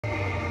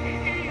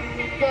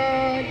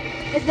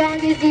as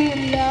long as you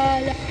la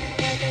la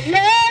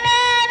la la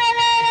la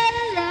la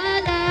la la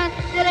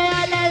la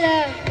la la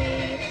love me,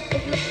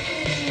 as long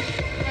as you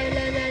la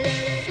la la la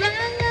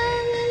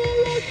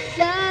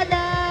la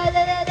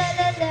la la la la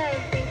la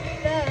love me,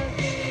 love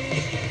me.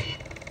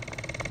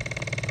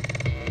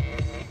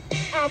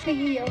 I'll be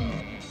your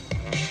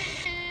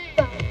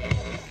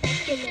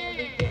fucking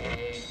every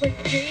day,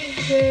 but dream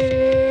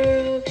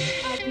girl.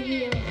 I'll be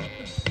your.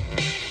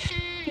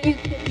 You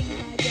could be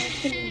my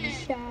destiny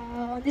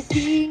child, the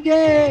scene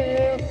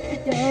girl.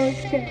 So don't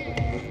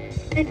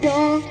stress and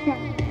don't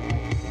cry,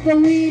 but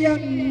we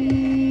don't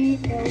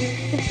need no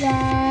wings to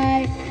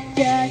fly.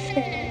 Just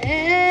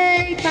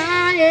take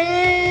my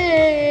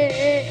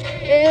hand.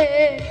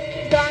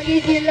 As long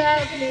as you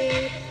love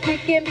me, we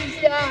can be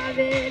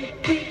starving,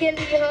 we can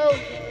be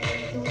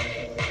hopeless, we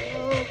can be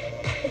hope.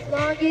 As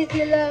long as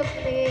you love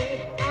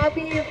me, I'll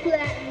be your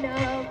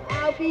platinum,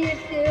 I'll be your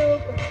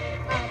silver,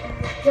 I'll be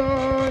your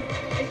gold.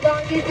 As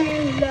long as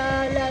you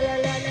la la la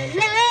la la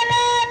la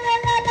la la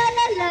la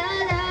la la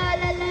la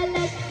la la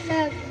la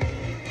love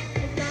me.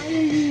 As long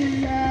as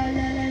you la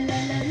la la la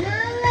la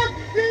la la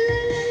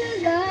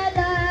la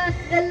la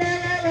la la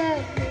la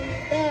love me,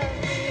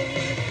 love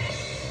me.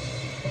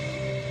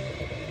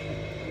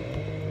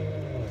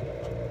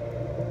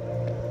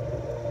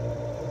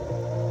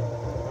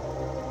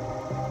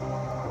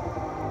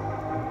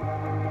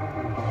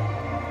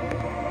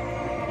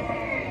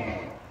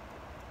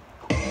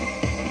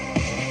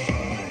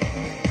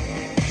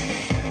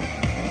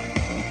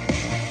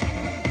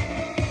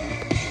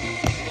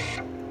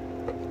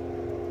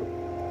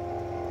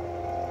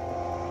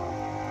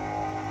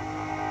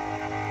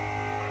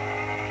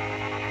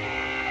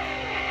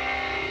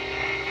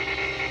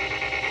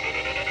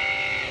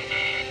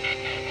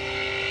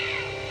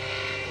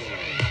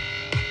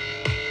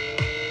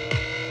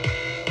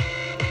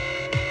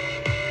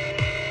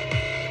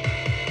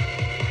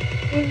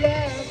 You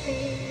love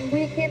me,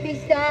 we can be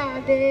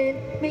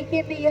starving, we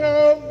can be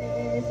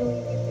homeless,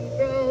 we can be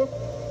broke.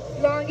 As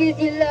long as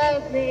you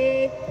love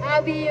me,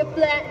 I'll be your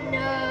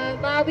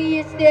platinum, I'll be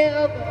your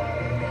silver,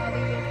 I'll be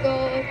your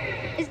gold.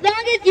 As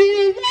long as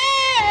you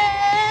love,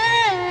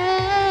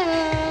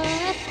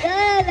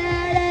 la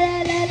la la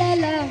la la la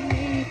love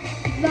me.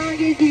 As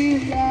long as you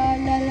la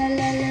la la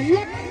la la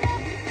la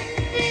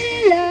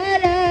la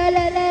la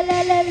la la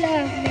la la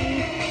love me.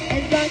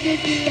 As long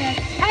as you love,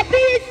 I'll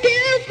be your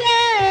silver.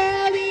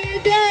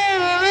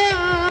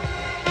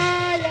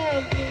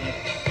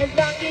 As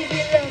long as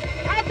you love,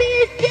 I'll be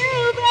your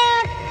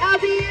silver, I'll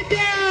be your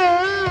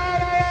girl,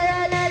 la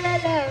la la la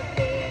love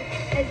me.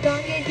 As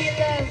long as you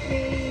love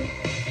me.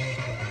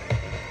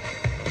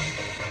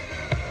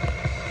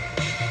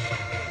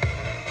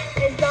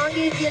 As long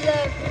as you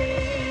love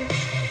me.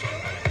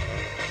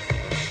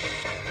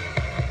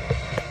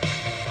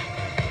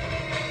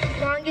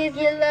 As long as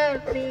you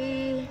love me.